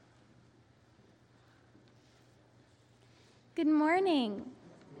Good morning.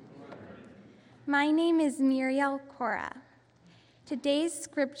 My name is Muriel Cora. Today's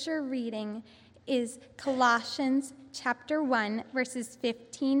scripture reading is Colossians chapter 1, verses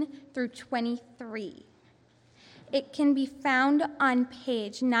 15 through 23. It can be found on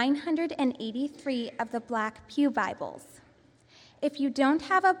page 983 of the Black Pew Bibles. If you don't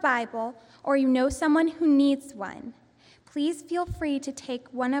have a Bible or you know someone who needs one, please feel free to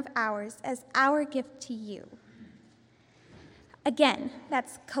take one of ours as our gift to you. Again,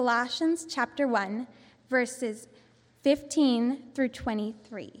 that's Colossians chapter 1, verses 15 through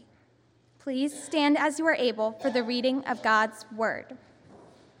 23. Please stand as you are able for the reading of God's word.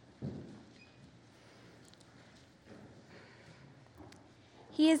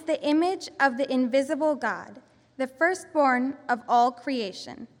 He is the image of the invisible God, the firstborn of all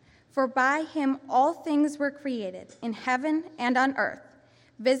creation. For by him all things were created, in heaven and on earth,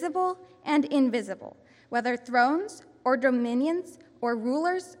 visible and invisible, whether thrones or dominions or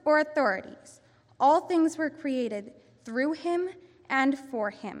rulers or authorities. All things were created through him and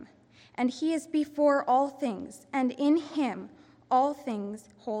for him. And he is before all things, and in him all things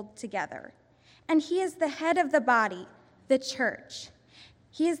hold together. And he is the head of the body, the church.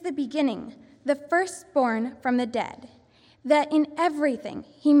 He is the beginning, the firstborn from the dead, that in everything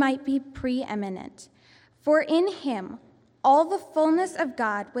he might be preeminent. For in him all the fullness of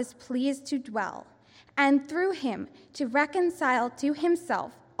God was pleased to dwell, and through him to reconcile to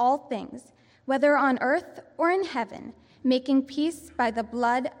himself all things, whether on earth or in heaven, making peace by the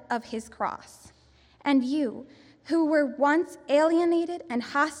blood of his cross. And you, who were once alienated and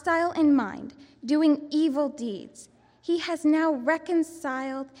hostile in mind, doing evil deeds, he has now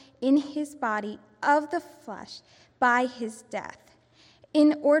reconciled in his body of the flesh by his death,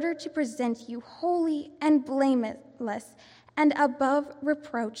 in order to present you holy and blameless and above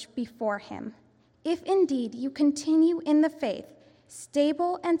reproach before him. If indeed you continue in the faith,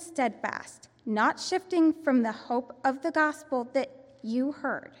 stable and steadfast, not shifting from the hope of the gospel that you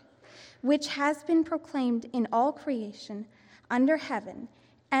heard, which has been proclaimed in all creation under heaven,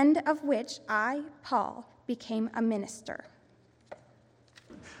 and of which I, Paul, became a minister.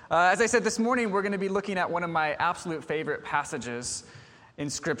 As I said this morning, we're going to be looking at one of my absolute favorite passages in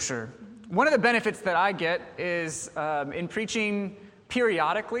Scripture. One of the benefits that I get is in preaching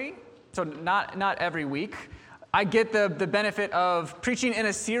periodically, so not every week, I get the benefit of preaching in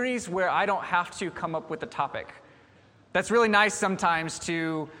a series where I don't have to come up with a topic. That's really nice sometimes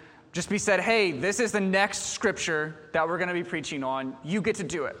to just be said, hey, this is the next scripture that we're going to be preaching on. You get to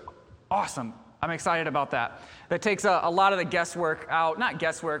do it. Awesome. I'm excited about that. That takes a lot of the guesswork out. Not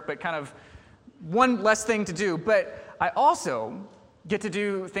guesswork, but kind of one less thing to do. But I also get to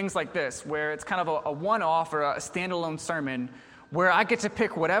do things like this, where it's kind of a one-off or a standalone sermon where I get to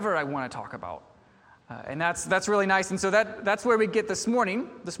pick whatever I want to talk about. And that's really nice. And so that's where we get this morning.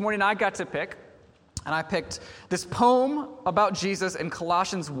 This morning I got to pick, and I picked this poem about Jesus in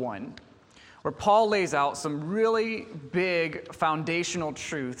Colossians 1, where Paul lays out some really big foundational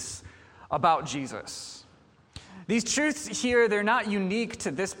truths about Jesus. These truths here, they're not unique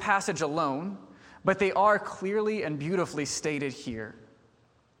to this passage alone, but they are clearly and beautifully stated here.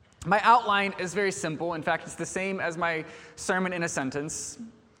 My outline is very simple. In fact, it's the same as my sermon in a sentence.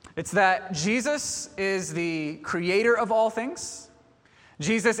 It's that Jesus is the creator of all things,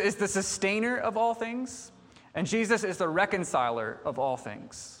 Jesus is the sustainer of all things, and Jesus is the reconciler of all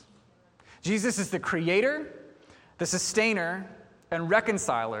things. Jesus is the creator, the sustainer, and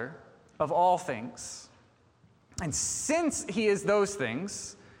reconciler of all things. And since he is those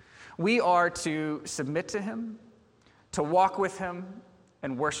things, we are to submit to him, to walk with him,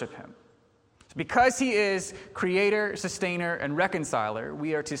 and worship him. Because he is creator, sustainer, and reconciler,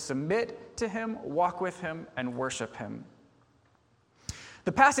 we are to submit to him, walk with him, and worship him.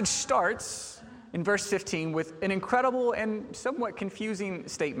 The passage starts in verse 15 with an incredible and somewhat confusing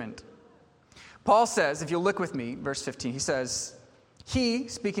statement. Paul says, if you'll look with me, verse 15, he says, he,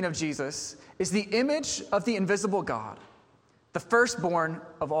 speaking of Jesus, is the image of the invisible God, the firstborn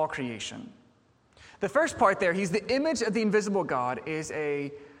of all creation. The first part there, he's the image of the invisible God, is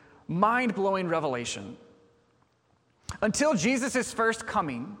a mind-blowing revelation. Until Jesus' first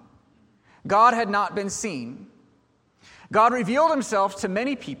coming, God had not been seen. God revealed himself to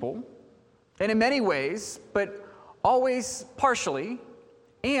many people, and in many ways, but always partially,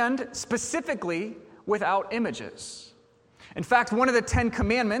 and specifically without images. In fact, one of the 10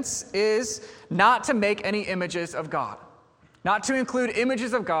 commandments is not to make any images of God, not to include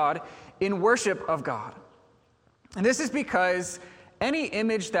images of God in worship of God. And this is because any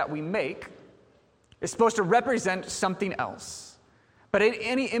image that we make is supposed to represent something else. But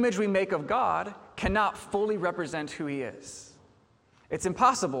any image we make of God cannot fully represent who he is. It's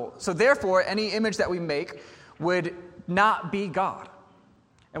impossible. So therefore, any image that we make would not be God.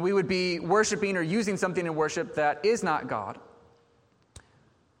 And we would be worshiping or using something in worship that is not God.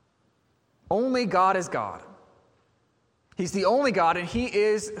 Only God is God. He's the only God, and he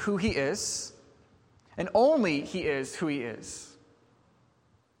is who he is. And only he is who he is.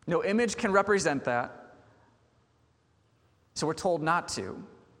 No image can represent that. So we're told not to.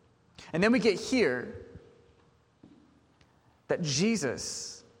 And then we get here that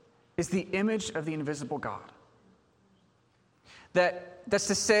Jesus is the image of the invisible God. That's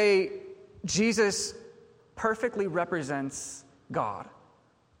to say, Jesus perfectly represents God,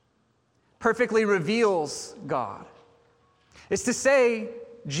 perfectly reveals God. It's to say,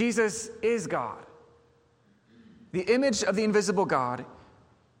 Jesus is God. The image of the invisible God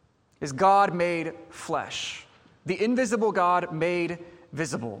is God made flesh, the invisible God made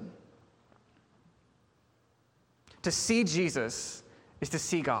visible. To see Jesus is to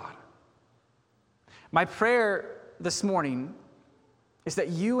see God. My prayer this morning is that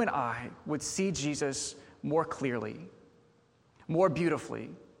you and I would see Jesus more clearly, more beautifully,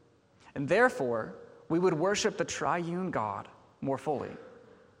 and therefore we would worship the triune God more fully.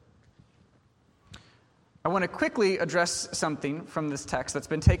 I want to quickly address something from this text that's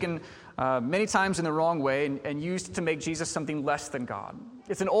been taken many times in the wrong way and used to make Jesus something less than God.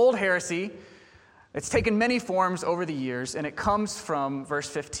 It's an old heresy. It's taken many forms over the years, and it comes from verse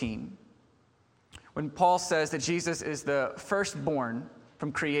 15, when Paul says that Jesus is the firstborn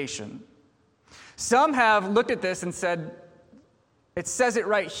from creation. Some have looked at this and said, it says it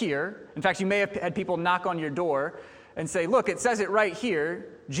right here. In fact, you may have had people knock on your door and say, look, it says it right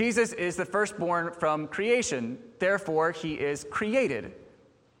here. Jesus is the firstborn from creation. Therefore, he is created.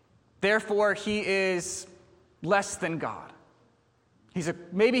 Therefore, he is less than God.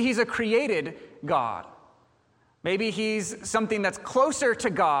 Maybe he's a created God. Maybe he's something that's closer to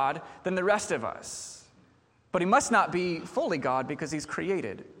God than the rest of us. But he must not be fully God because he's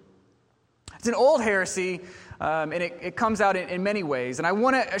created. It's an old heresy, and it comes out in many ways. And I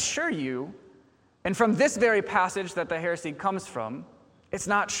want to assure you, and from this very passage that the heresy comes from, it's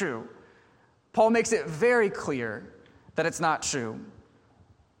not true. Paul makes it very clear that it's not true.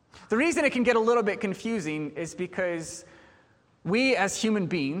 The reason it can get a little bit confusing is because we as human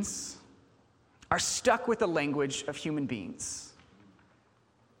beings are stuck with the language of human beings.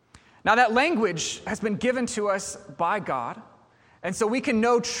 Now, that language has been given to us by God, and so we can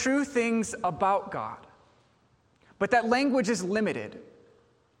know true things about God. But that language is limited.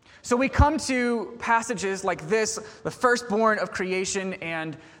 So we come to passages like this, the firstborn of creation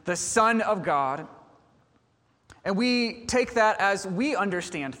and the Son of God, and we take that as we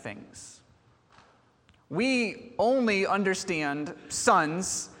understand things. We only understand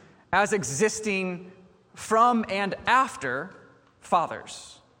sons as existing from and after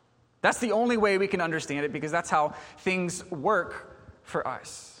fathers. That's the only way we can understand it because that's how things work for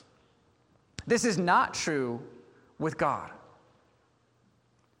us. This is not true with God.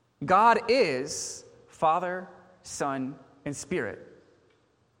 God is Father, Son, and Spirit,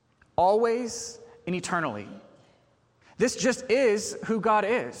 always and eternally. This just is who God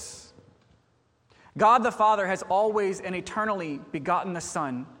is. God the Father has always and eternally begotten the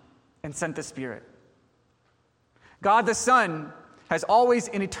Son and sent the Spirit. God the Son has always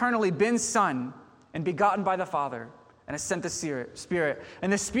and eternally been Son and begotten by the Father and has sent the Spirit.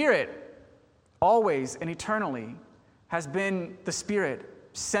 And the Spirit always and eternally has been the Spirit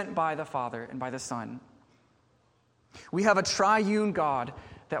sent by the Father and by the Son. We have a triune God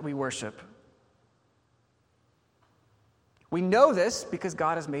that we worship. We know this because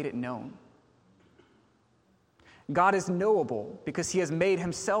God has made it known. God is knowable because he has made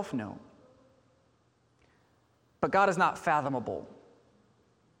himself known. But God is not fathomable.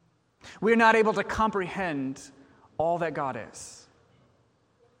 We are not able to comprehend all that God is.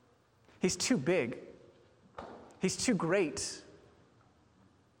 He's too big. He's too great.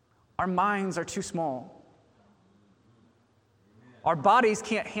 Our minds are too small. Our bodies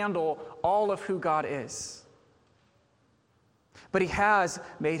can't handle all of who God is. But he has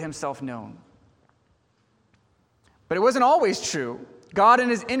made himself known. But it wasn't always true. God, in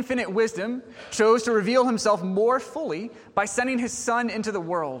his infinite wisdom, chose to reveal himself more fully by sending his Son into the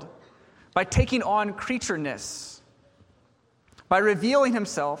world, by taking on creatureness, by revealing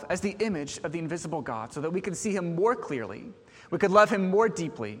himself as the image of the invisible God, so that we can see him more clearly, we could love him more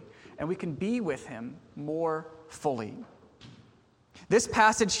deeply, and we can be with him more fully. This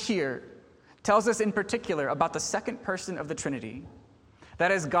passage here tells us in particular about the second person of the Trinity.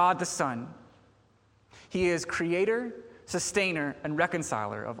 That is God the Son. He is creator, sustainer, and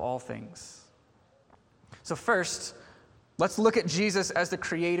reconciler of all things. So first, let's look at Jesus as the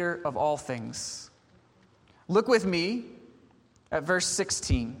creator of all things. Look with me at verse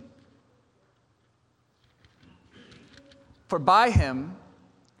 16. For by him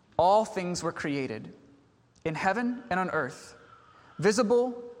all things were created, in heaven and on earth,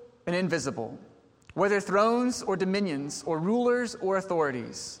 visible and invisible, whether thrones or dominions or rulers or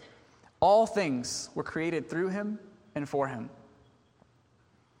authorities. All things were created through him and for him.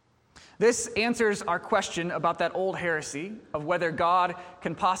 This answers our question about that old heresy of whether God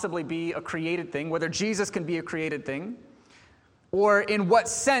can possibly be a created thing, whether Jesus can be a created thing, or in what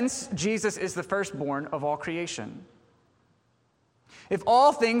sense Jesus is the firstborn of all creation. If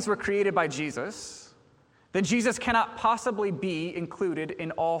all things were created by Jesus, then Jesus cannot possibly be included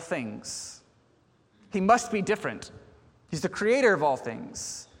in all things. He must be different. He's the creator of all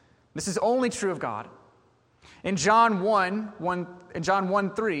things. This is only true of God. In John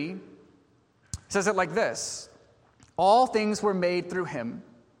 1:3, it says it like this: all things were made through him,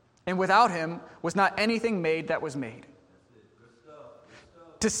 and without him was not anything made that was made.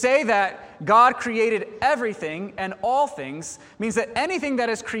 To say that God created everything and all things means that anything that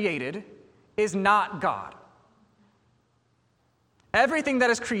is created is not God. Everything that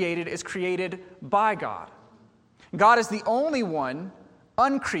is created by God. God is the only one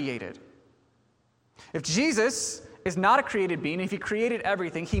uncreated. If Jesus is not a created being, if he created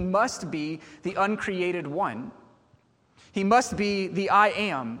everything, he must be the uncreated one. He must be the I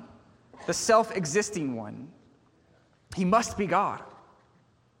am, the self-existing one. He must be God.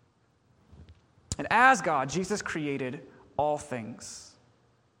 And as God, Jesus created all things.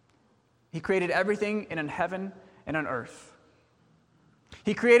 He created everything in heaven and on earth.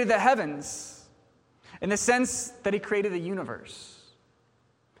 He created the heavens in the sense that he created the universe,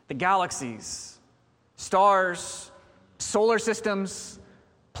 the galaxies, stars, solar systems,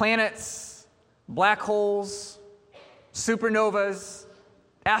 planets, black holes, supernovas,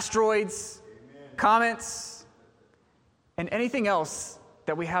 asteroids, comets, and anything else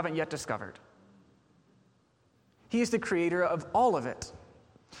that we haven't yet discovered. He is the creator of all of it.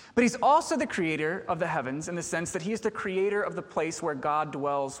 But he's also the creator of the heavens in the sense that he is the creator of the place where God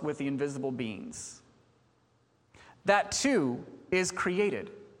dwells with the invisible beings. That too is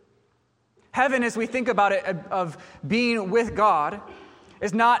created. Heaven, as we think about it, of being with God,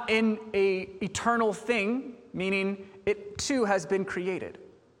 is not an eternal thing, meaning it too has been created.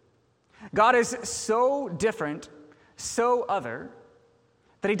 God is so different, so other,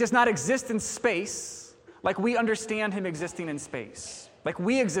 that he does not exist in space like we understand him existing in space, like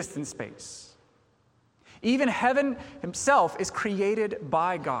we exist in space. Even heaven himself is created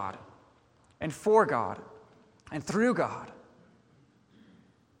by God and for God and through God.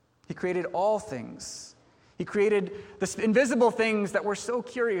 He created all things. He created the invisible things that we're so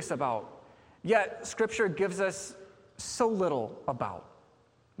curious about, yet Scripture gives us so little about.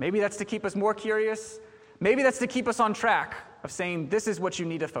 Maybe that's to keep us more curious. Maybe that's to keep us on track of saying this is what you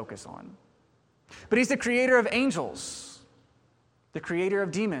need to focus on. But he's the creator of angels, the creator of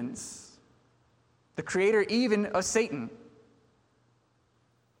demons, the creator even of Satan.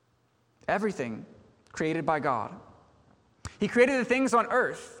 Everything created by God. He created the things on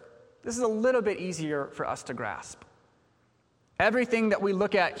earth. This is a little bit easier for us to grasp. Everything that we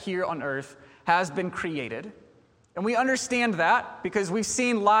look at here on earth has been created. And we understand that because we've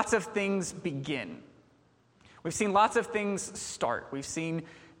seen lots of things begin. We've seen lots of things start. We've seen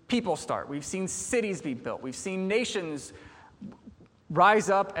people start. We've seen cities be built. We've seen nations rise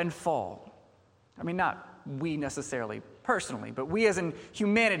up and fall. I mean, not we necessarily personally, but we as in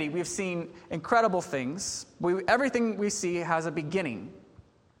humanity, we've seen incredible things. Everything we see has a beginning.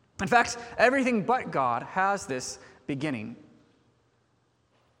 In fact, everything but God has this beginning.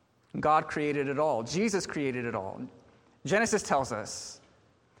 God created it all. Jesus created it all. Genesis tells us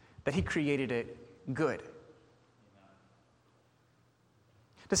that he created it good.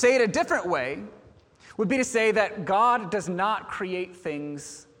 To say it a different way would be to say that God does not create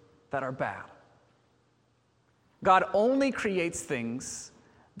things that are bad. God only creates things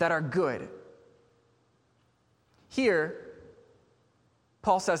that are good. Here,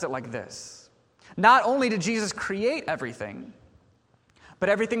 Paul says it like this: not only did Jesus create everything, but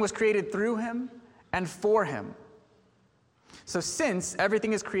everything was created through him and for him. So since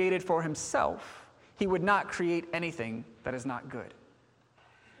everything is created for himself, he would not create anything that is not good.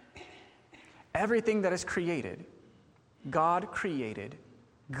 Everything that is created, God created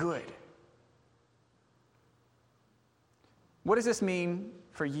good. What does this mean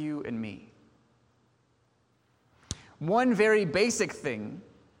for you and me? One very basic thing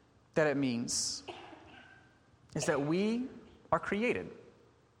that it means is that we are created.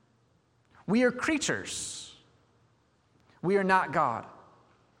 We are creatures. We are not God.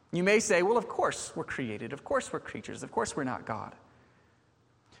 You may say, well, of course we're created. Of course we're creatures. Of course we're not God.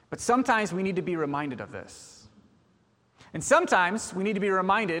 But sometimes we need to be reminded of this. And sometimes we need to be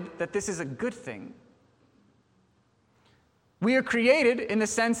reminded that this is a good thing. We are created in the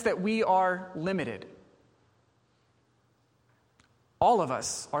sense that we are limited. All of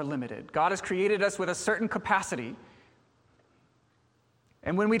us are limited. God has created us with a certain capacity.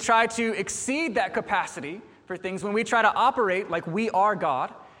 And when we try to exceed that capacity for things, when we try to operate like we are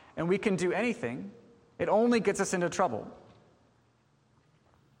God and we can do anything, it only gets us into trouble.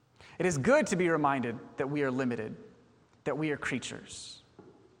 It is good to be reminded that we are limited, that we are creatures.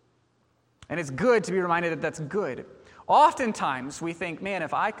 And it's good to be reminded that that's good. Oftentimes we think, man,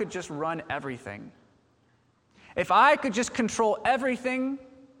 if I could just run everything, if I could just control everything,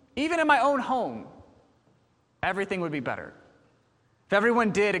 even in my own home, everything would be better. If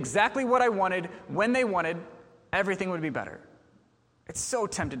everyone did exactly what I wanted, when they wanted, everything would be better. It's so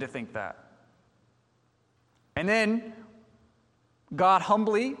tempted to think that. And then God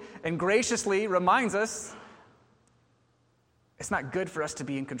humbly and graciously reminds us it's not good for us to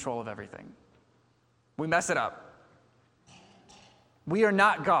be in control of everything. We mess it up. We are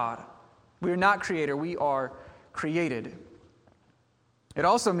not God. We are not creator. We are created. It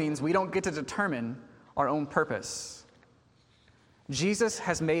also means we don't get to determine our own purpose. Jesus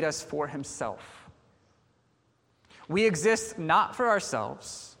has made us for himself. We exist not for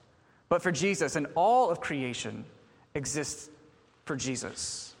ourselves, but for Jesus, and all of creation exists for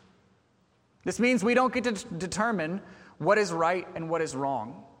Jesus. This means we don't get to determine what is right and what is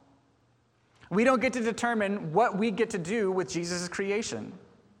wrong. We don't get to determine what we get to do with Jesus' creation.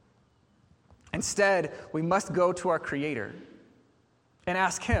 Instead, we must go to our Creator and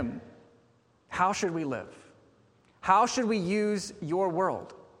ask him, how should we live? How should we use your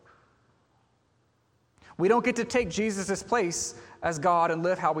world? We don't get to take Jesus' place as God and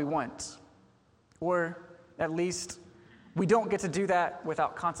live how we want. Or at least, we don't get to do that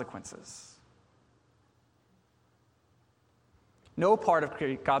without consequences. No part of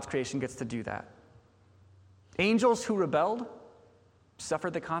God's creation gets to do that. Angels who rebelled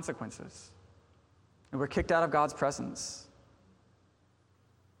suffered the consequences and were kicked out of God's presence.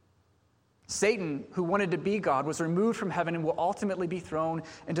 Satan, who wanted to be God, was removed from heaven and will ultimately be thrown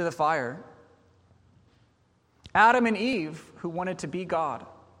into the fire. Adam and Eve, who wanted to be God,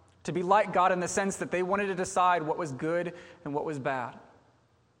 to be like God in the sense that they wanted to decide what was good and what was bad.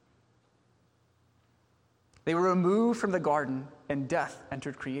 They were removed from the garden, and death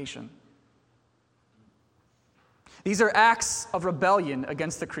entered creation. These are acts of rebellion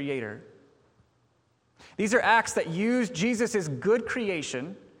against the Creator. These are acts that use Jesus' good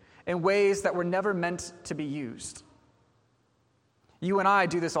creation in ways that were never meant to be used. You and I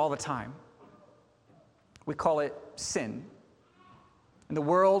do this all the time. We call it sin. And the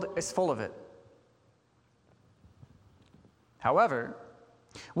world is full of it. However,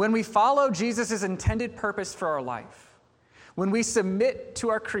 when we follow Jesus' intended purpose for our life, when we submit to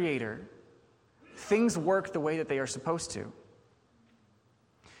our Creator, things work the way that they are supposed to.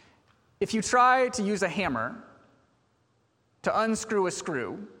 If you try to use a hammer to unscrew a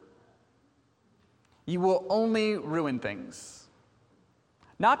screw, you will only ruin things.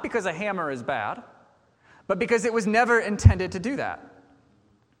 Not because a hammer is bad, but because it was never intended to do that.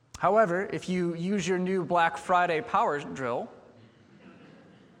 However, if you use your new Black Friday power drill,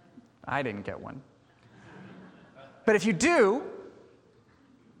 I didn't get one. But if you do,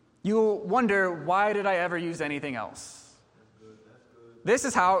 you'll wonder, why did I ever use anything else? This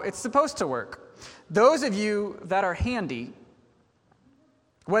is how it's supposed to work. Those of you that are handy,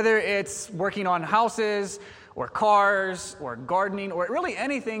 whether it's working on houses or cars or gardening or really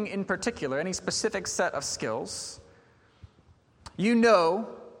anything in particular, any specific set of skills, you know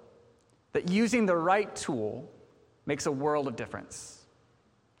that using the right tool makes a world of difference.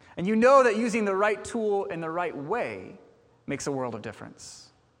 And you know that using the right tool in the right way makes a world of difference.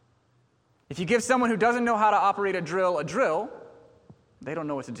 If you give someone who doesn't know how to operate a drill, they don't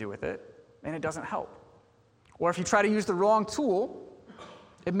know what to do with it, and it doesn't help. Or if you try to use the wrong tool,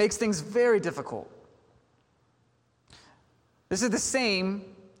 it makes things very difficult. This is the same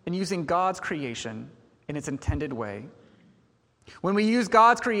in using God's creation in its intended way. When we use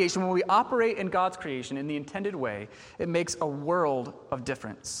God's creation, when we operate in God's creation in the intended way, it makes a world of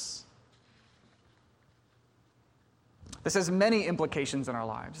difference. This has many implications in our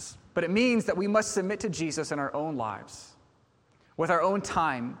lives, but it means that we must submit to Jesus in our own lives, with our own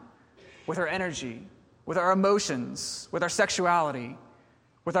time, with our energy, with our emotions, with our sexuality,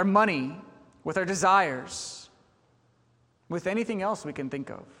 with our money, with our desires, with anything else we can think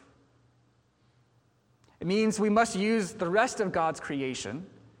of. It means we must use the rest of God's creation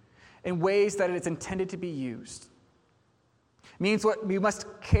in ways that it is intended to be used. It means we must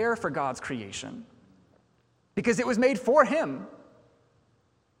care for God's creation because it was made for Him.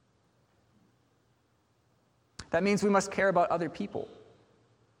 That means we must care about other people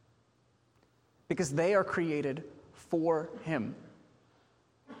because they are created for Him.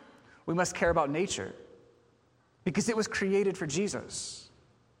 We must care about nature because it was created for Jesus.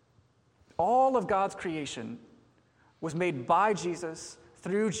 All of God's creation was made by Jesus,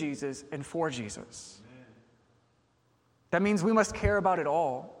 through Jesus, and for Jesus. Amen. That means we must care about it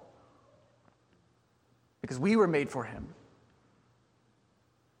all because we were made for Him.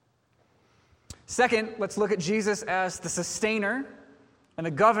 Second, let's look at Jesus as the sustainer and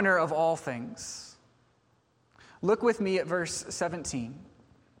the governor of all things. Look with me at verse 17.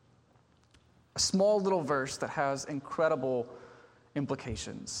 A small little verse that has incredible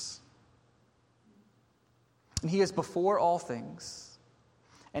implications. And He is before all things,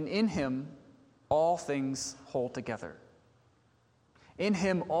 and in Him all things hold together. In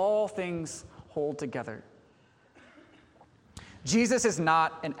Him all things hold together. Jesus is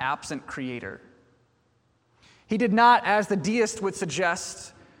not an absent creator. He did not, as the deist would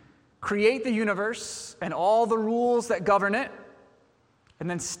suggest, create the universe and all the rules that govern it, and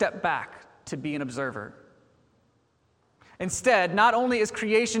then step back to be an observer. Instead, not only is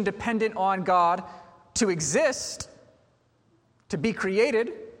creation dependent on God to exist, to be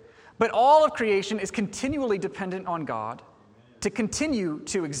created, but all of creation is continually dependent on God to continue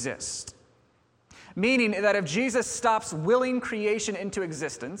to exist. Meaning that if Jesus stops willing creation into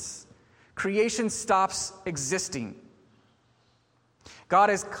existence, creation stops existing. God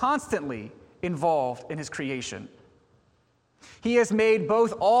is constantly involved in His creation. He has made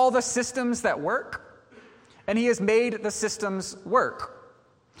both all the systems that work, and He has made the systems work.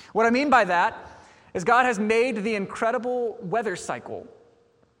 What I mean by that is God has made the incredible weather cycle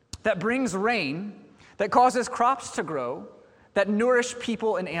that brings rain, that causes crops to grow, that nourish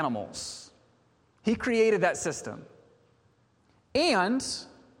people and animals. He created that system. And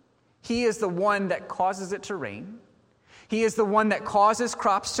He is the one that causes it to rain. He is the one that causes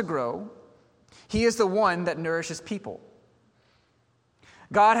crops to grow. He is the one that nourishes people.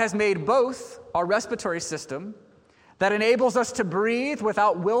 God has made both our respiratory system that enables us to breathe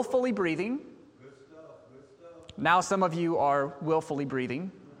without willfully breathing. Good stuff. Now some of you are willfully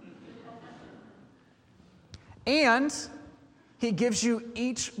breathing. And He gives you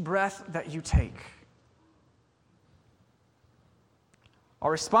each breath that you take.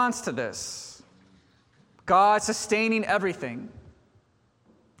 Our response to this, God sustaining everything,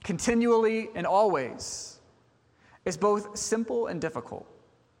 continually and always, is both simple and difficult.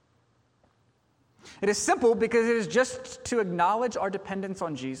 It is simple because it is just to acknowledge our dependence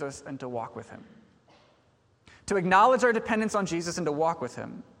on Jesus and to walk with Him. To acknowledge our dependence on Jesus and to walk with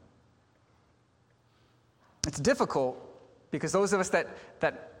Him. It's difficult because those of us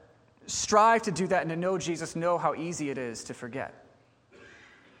that strive to do that and to know Jesus know how easy it is to forget.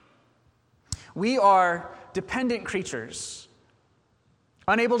 We are dependent creatures,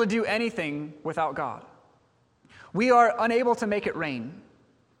 unable to do anything without God. We are unable to make it rain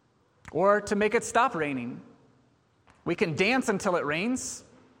or to make it stop raining. We can dance until it rains,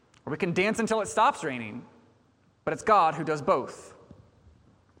 or we can dance until it stops raining, but it's God who does both.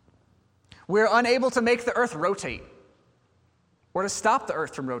 We're unable to make the earth rotate or to stop the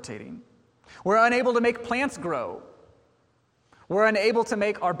earth from rotating. We're unable to make plants grow. We're unable to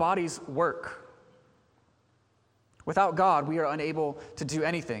make our bodies work. Without God, we are unable to do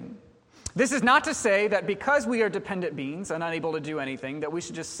anything. This is not to say that because we are dependent beings and unable to do anything, that we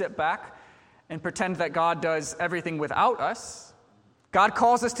should just sit back and pretend that God does everything without us. God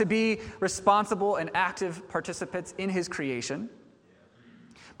calls us to be responsible and active participants in His creation.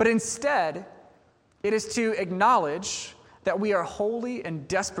 But instead, it is to acknowledge that we are wholly and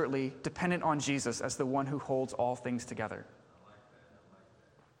desperately dependent on Jesus as the one who holds all things together.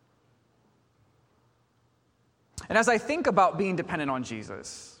 And as I think about being dependent on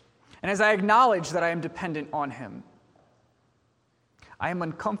Jesus, and as I acknowledge that I am dependent on Him, I am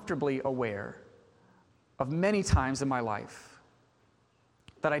uncomfortably aware of many times in my life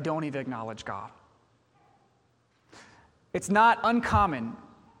that I don't even acknowledge God. It's not uncommon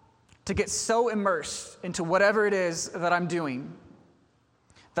to get so immersed into whatever it is that I'm doing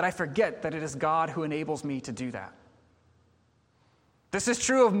that I forget that it is God who enables me to do that. This is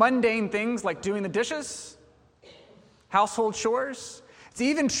true of mundane things like doing the dishes, household chores. It's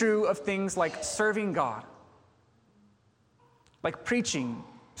even true of things like serving God, like preaching,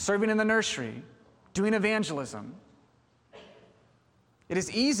 serving in the nursery, doing evangelism. It is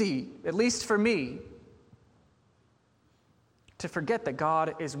easy, at least for me, to forget that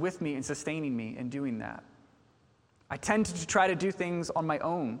God is with me and sustaining me in doing that. I tend to try to do things on my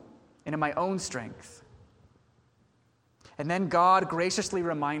own and in my own strength. And then God graciously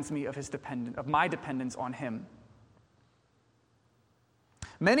reminds me of my dependence on him.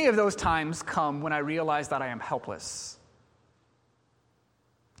 Many of those times come when I realize that I am helpless.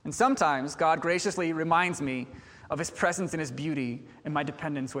 And sometimes God graciously reminds me of his presence and his beauty in my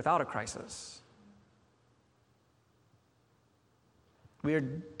dependence without a crisis. We are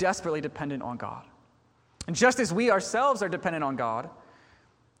desperately dependent on God. And just as we ourselves are dependent on God,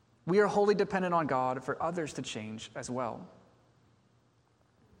 we are wholly dependent on God for others to change as well.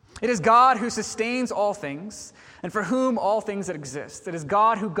 It is God who sustains all things and for whom all things exist. It is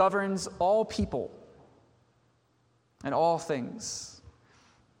God who governs all people and all things.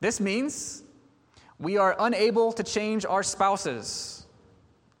 This means we are unable to change our spouses,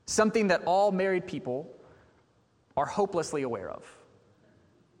 something that all married people are hopelessly aware of.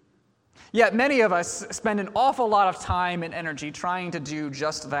 Yet many of us spend an awful lot of time and energy trying to do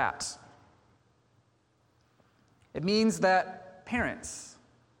just that. It means that parents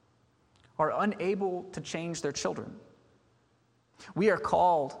are unable to change their children. We are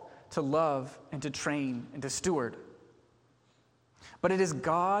called to love and to train and to steward. But it is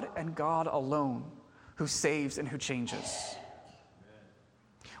God and God alone who saves and who changes.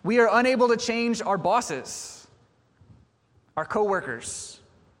 We are unable to change our bosses, our coworkers,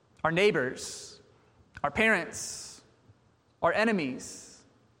 our neighbors, our parents, our enemies,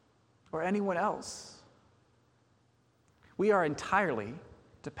 or anyone else. We are entirely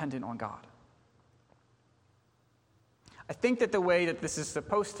dependent on God. I think that the way that this is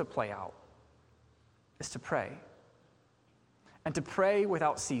supposed to play out is to pray, and to pray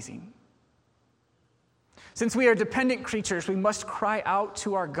without ceasing. Since we are dependent creatures, we must cry out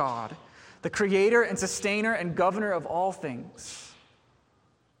to our God, the creator and sustainer and governor of all things.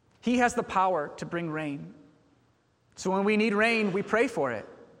 He has the power to bring rain. So when we need rain, we pray for it.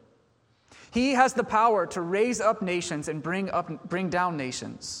 He has the power to raise up nations and bring down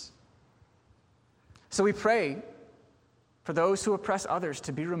nations. So we pray for those who oppress others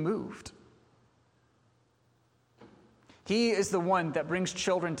to be removed. He is the one that brings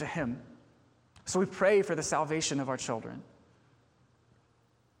children to him. So we pray for the salvation of our children.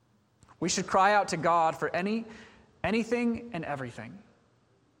 We should cry out to God for anything and everything.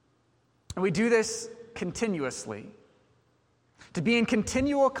 And we do this continuously. To be in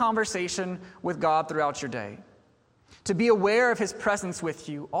continual conversation with God throughout your day. To be aware of his presence with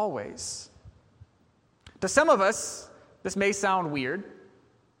you always. To some of us, this may sound weird.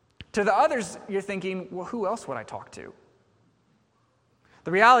 To the others, you're thinking, well, who else would I talk to?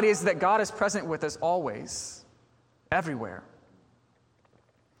 The reality is that God is present with us always, everywhere.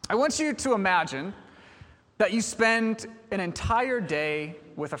 I want you to imagine that you spend an entire day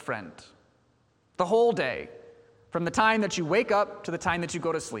with a friend. The whole day, from the time that you wake up to the time that you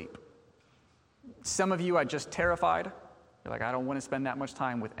go to sleep. Some of you are just terrified. You're like, I don't want to spend that much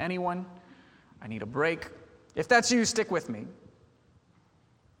time with anyone. I need a break. If that's you, stick with me.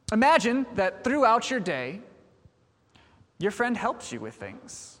 Imagine that throughout your day, your friend helps you with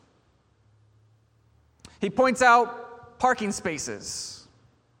things. He points out parking spaces.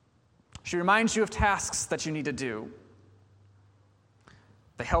 She reminds you of tasks that you need to do.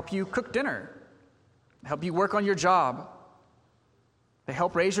 They help you cook dinner. They help you work on your job. They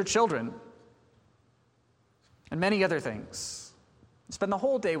help raise your children. And many other things. You spend the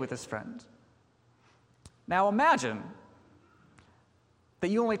whole day with this friend. Now imagine that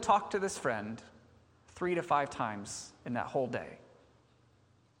you only talk to this friend 3 to 5 times in that whole day.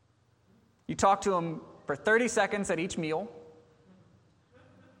 You talk to him for 30 seconds at each meal,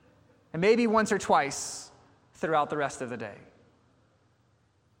 and maybe once or twice throughout the rest of the day.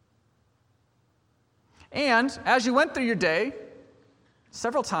 And as you went through your day,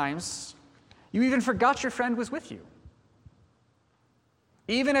 several times, you even forgot your friend was with you.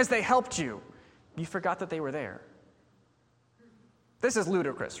 Even as they helped you, you forgot that they were there. This is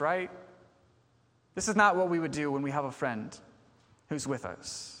ludicrous, right? This is not what we would do when we have a friend who's with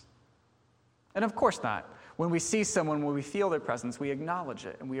us. And of course not. When we see someone, when we feel their presence, we acknowledge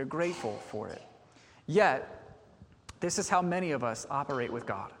it and we are grateful for it. Yet, this is how many of us operate with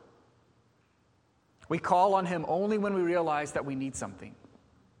God. We call on him only when we realize that we need something.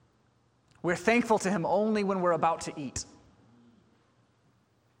 We're thankful to him only when we're about to eat.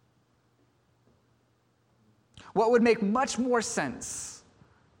 What would make much more sense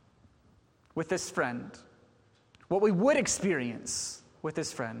with this friend, what we would experience with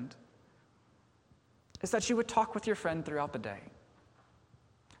this friend, is that you would talk with your friend throughout the day.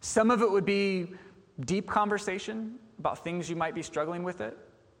 Some of it would be deep conversation, about things you might be struggling with it.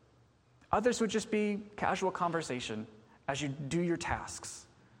 Others would just be casual conversation as you do your tasks.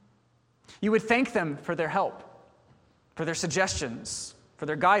 You would thank them for their help, for their suggestions, for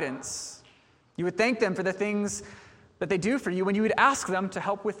their guidance. You would thank them for the things that they do for you, and you would ask them to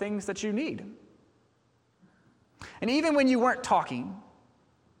help with things that you need. And even when you weren't talking,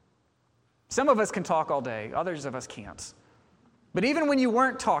 some of us can talk all day, others of us can't. But even when you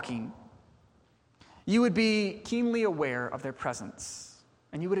weren't talking, you would be keenly aware of their presence,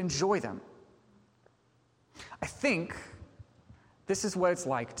 and you would enjoy them. I think this is what it's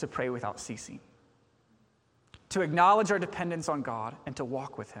like to pray without ceasing, to acknowledge our dependence on God and to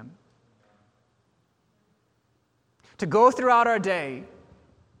walk with Him, to go throughout our day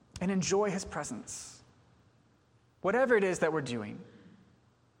and enjoy His presence, whatever it is that we're doing,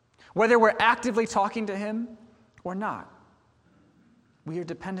 whether we're actively talking to Him or not. We are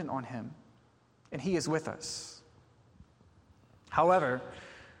dependent on Him, and He is with us. However,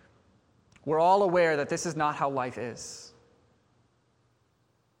 we're all aware that this is not how life is.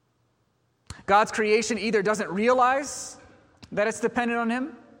 God's creation either doesn't realize that it's dependent on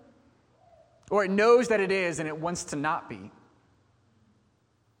Him, or it knows that it is and it wants to not be.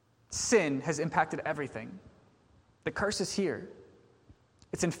 Sin has impacted everything. The curse is here.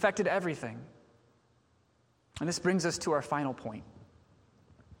 It's infected everything. And this brings us to our final point.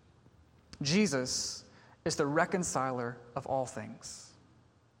 Jesus is the reconciler of all things.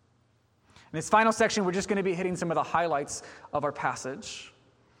 In this final section, we're just going to be hitting some of the highlights of our passage.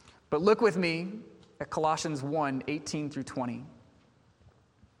 But look with me at Colossians 1, 18 through 20.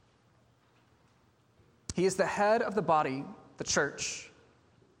 He is the head of the body, the church.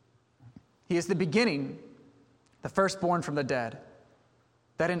 He is the beginning, the firstborn from the dead,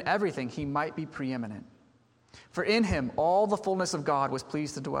 that in everything He might be preeminent. For in Him all the fullness of God was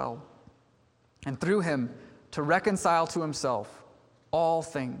pleased to dwell, and through Him to reconcile to Himself all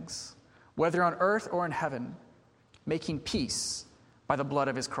things, whether on earth or in heaven, making peace by the blood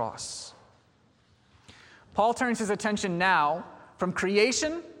of His cross. Paul turns his attention now from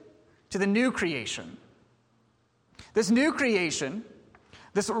creation to the new creation. This new creation,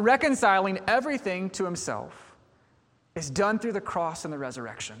 this reconciling everything to Himself, is done through the cross and the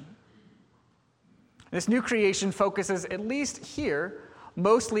resurrection. This new creation focuses, at least here,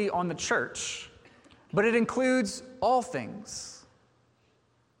 mostly on the church, but it includes all things.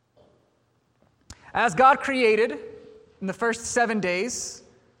 As God created in the first 7 days,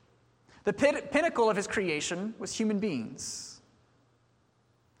 the pinnacle of His creation was human beings.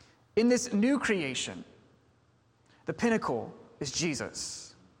 In this new creation, the pinnacle is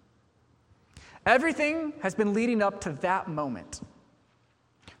Jesus. Everything has been leading up to that moment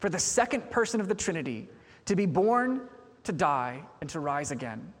for the second person of the Trinity to be born, to die, and to rise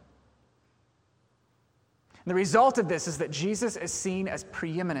again. And the result of this is that Jesus is seen as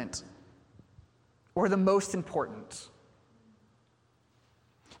preeminent, or the most important.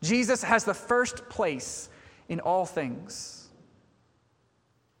 Jesus has the first place in all things.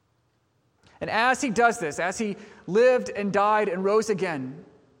 And as He does this, as He lived and died and rose again,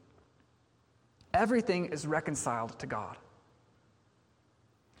 everything is reconciled to God.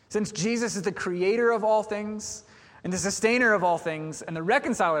 Since Jesus is the creator of all things, and the sustainer of all things, and the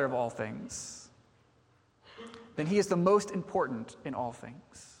reconciler of all things, then He is the most important in all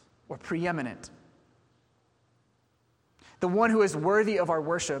things, or preeminent. The one who is worthy of our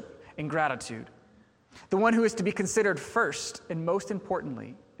worship and gratitude. The one who is to be considered first and most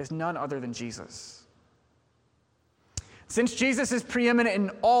importantly is none other than Jesus. Since Jesus is preeminent in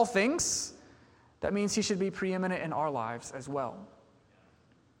all things, that means He should be preeminent in our lives as well.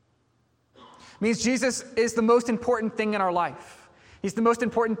 It means Jesus is the most important thing in our life. He's the most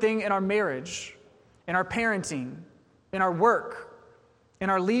important thing in our marriage, in our parenting, in our work, in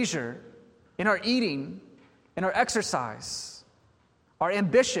our leisure, in our eating, in our exercise, our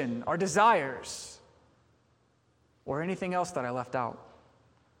ambition, our desires, or anything else that I left out.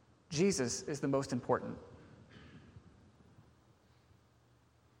 Jesus is the most important.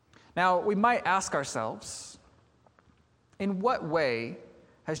 Now, we might ask ourselves, in what way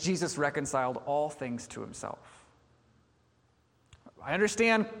has Jesus reconciled all things to Himself? I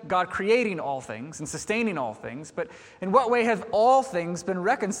understand God creating all things and sustaining all things, but in what way have all things been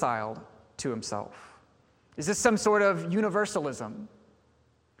reconciled to Himself? Is this some sort of universalism?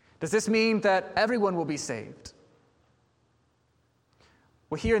 Does this mean that everyone will be saved?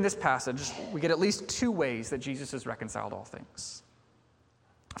 Well, here in this passage, we get at least two ways that Jesus has reconciled all things.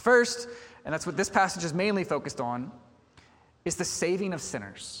 First, and that's what this passage is mainly focused on, is the saving of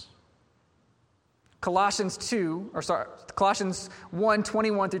sinners. Colossians 1,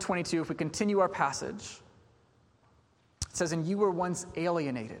 21 through 22, if we continue our passage. It says, and you were once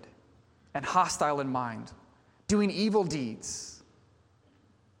alienated and hostile in mind, doing evil deeds.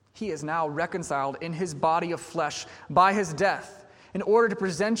 He is now reconciled in his body of flesh by his death, in order to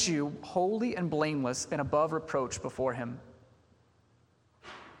present you holy and blameless and above reproach before him.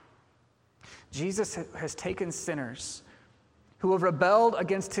 Jesus has taken sinners who have rebelled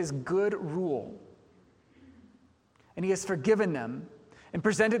against his good rule, and he has forgiven them and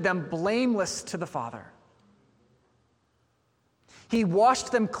presented them blameless to the Father. He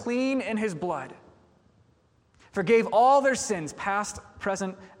washed them clean in his blood, forgave all their sins, past,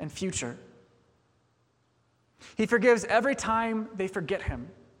 present, and future. He forgives every time they forget him,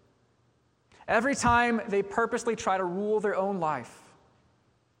 every time they purposely try to rule their own life.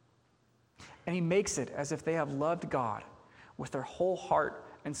 And he makes it as if they have loved God with their whole heart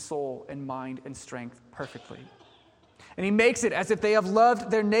and soul and mind and strength perfectly. And he makes it as if they have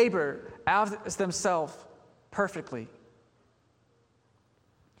loved their neighbor as themselves perfectly.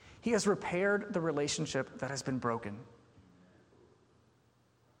 He has repaired the relationship that has been broken.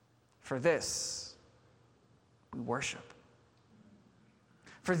 For this, we worship.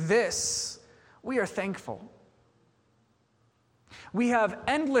 For this, we are thankful. We have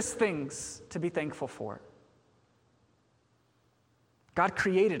endless things to be thankful for. God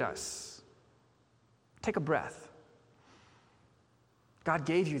created us. Take a breath. God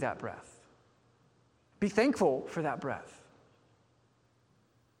gave you that breath. Be thankful for that breath.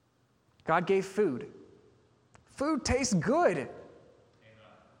 God gave food. Food tastes good.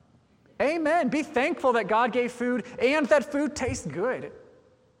 Amen. Be thankful that God gave food and that food tastes good.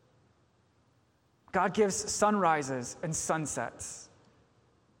 God gives sunrises and sunsets.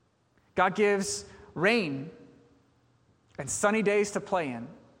 God gives rain and sunny days to play in.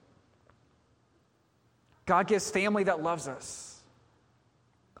 God gives family that loves us,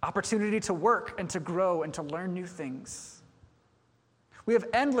 opportunity to work and to grow and to learn new things. We have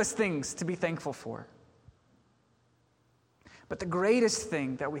endless things to be thankful for. But the greatest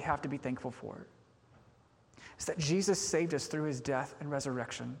thing that we have to be thankful for is that Jesus saved us through his death and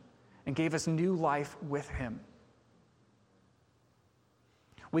resurrection and gave us new life with him.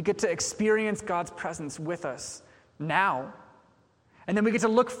 We get to experience God's presence with us now, and then we get to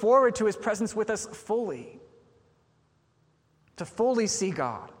look forward to his presence with us fully, to fully see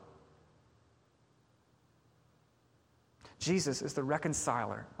God. Jesus is the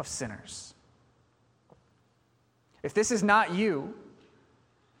reconciler of sinners. If this is not you,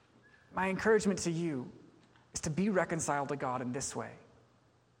 my encouragement to you is to be reconciled to God in this way.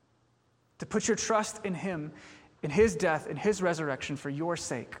 To put your trust in him, in his death, in his resurrection for your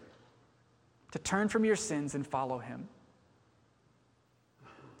sake. To turn from your sins and follow him.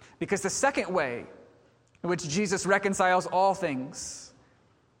 Because the second way in which Jesus reconciles all things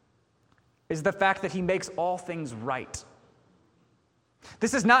is the fact that he makes all things right.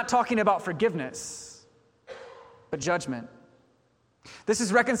 This is not talking about forgiveness, but judgment. This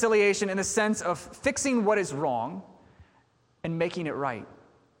is reconciliation in the sense of fixing what is wrong and making it right.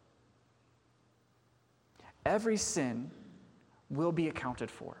 Every sin will be accounted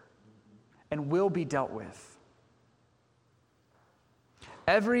for and will be dealt with.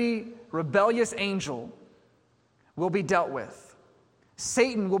 Every rebellious angel will be dealt with.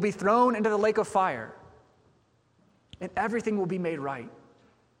 Satan will be thrown into the lake of fire, and everything will be made right.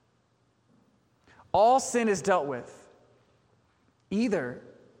 All sin is dealt with, either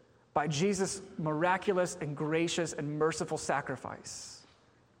by Jesus' miraculous and gracious and merciful sacrifice,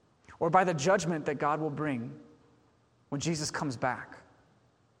 or by the judgment that God will bring when Jesus comes back.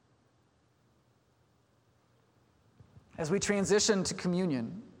 As we transition to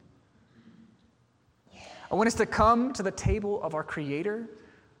communion, I want us to come to the table of our Creator,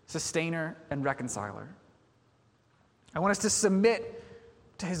 Sustainer, and Reconciler. I want us to submit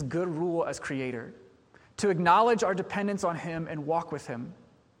to his good rule as Creator, to acknowledge our dependence on him and walk with him.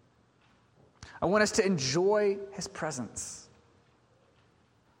 I want us to enjoy his presence.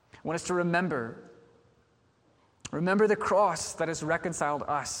 I want us to remember the cross that has reconciled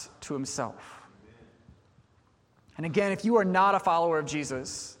us to himself. And again, if you are not a follower of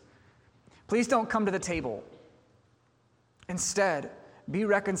Jesus, please don't come to the table. Instead, be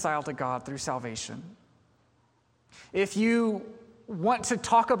reconciled to God through salvation. If you want to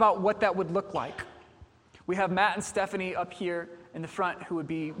talk about what that would look like, we have Matt and Stephanie up here in the front who would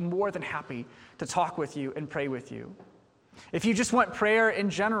be more than happy to talk with you and pray with you. If you just want prayer in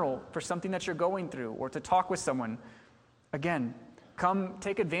general for something that you're going through or to talk with someone, again, come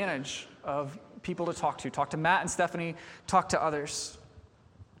take advantage of people to talk to. Talk to Matt and Stephanie, talk to others.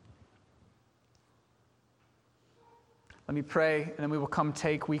 Let me pray, and then we will come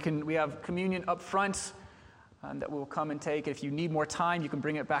take. We have communion up front. that we'll come and take. If you need more time, you can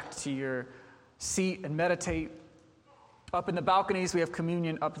bring it back to your seat and meditate. Up in the balconies, we have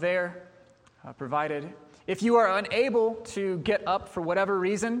communion up there provided. If you are unable to get up for whatever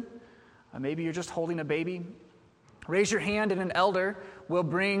reason, maybe you're just holding a baby, raise your hand and an elder will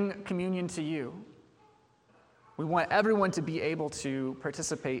bring communion to you. We want everyone to be able to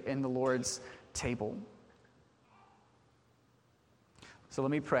participate in the Lord's table. So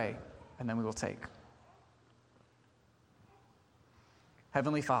let me pray, and then we will take.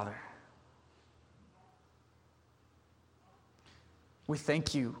 Heavenly Father, we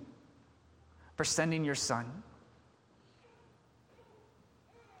thank you for sending your Son.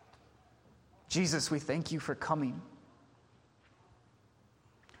 Jesus, we thank you for coming.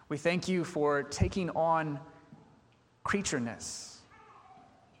 We thank you for taking on creatureness,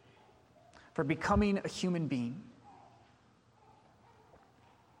 for becoming a human being.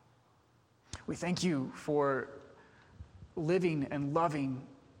 We thank you for living and loving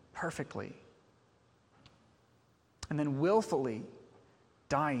perfectly, and then willfully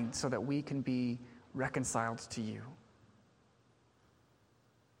dying so that we can be reconciled to you.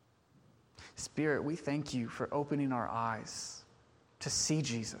 Spirit, we thank you for opening our eyes to see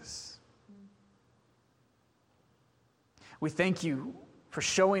Jesus. We thank you for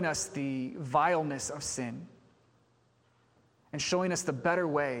showing us the vileness of sin and showing us the better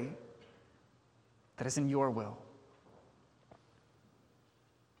way that is in your will.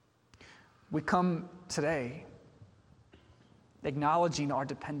 We come today acknowledging our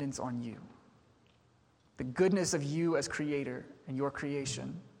dependence on you, the goodness of you as creator and your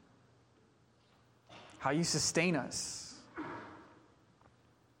creation, how you sustain us,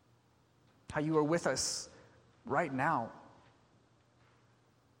 how you are with us right now.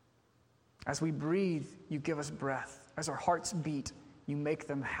 As we breathe, you give us breath. As our hearts beat, you make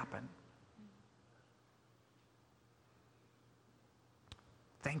them happen.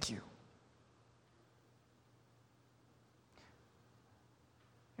 Thank you.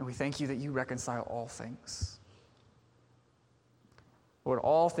 And we thank you that you reconcile all things. Lord,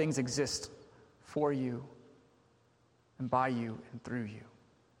 all things exist for you and by you and through you.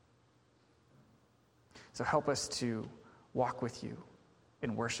 So help us to walk with you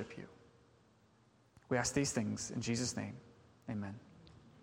and worship you. We ask these things in Jesus' name. Amen.